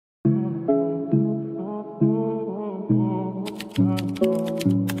They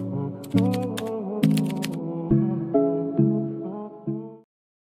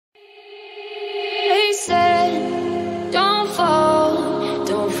said, don't fall,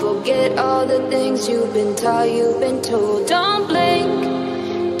 don't forget all the things you've been taught, you've been told. Don't blink,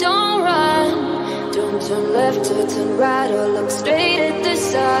 don't run, don't turn left or turn right or look straight at the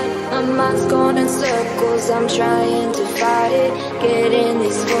sun. My mind's going in circles, I'm trying to fight it. Getting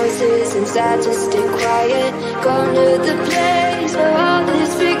these voices inside to stay quiet. Gone to the place where all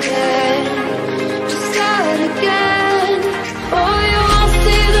this began. Just start again. Oh, you won't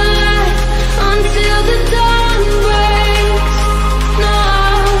see the light until the dawn breaks. No,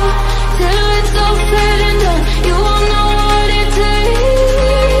 till it's all said and done, you won't know what it takes.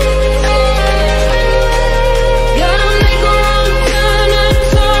 Gotta make a wrong turn and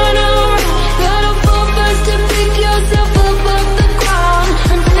turn around. Gotta fall first to pick yourself up off the ground.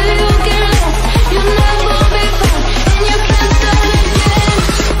 Until you get lost, you'll never be found. And you can't start again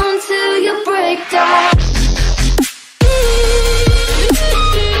until you break down.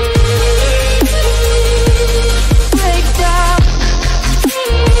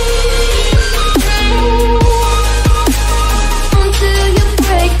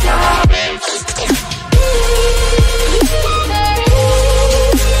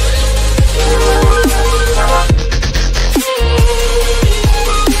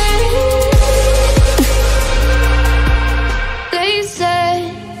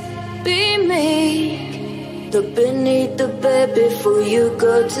 Look beneath the bed before you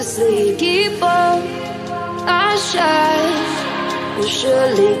go to sleep. Keep on, I shine. You'll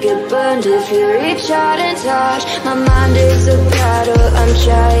surely get burned if you reach out and touch. My mind is a battle, I'm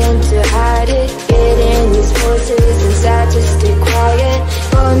trying to hide it. Getting these voices inside to stay quiet.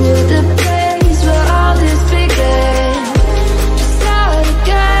 Gone to the place where all this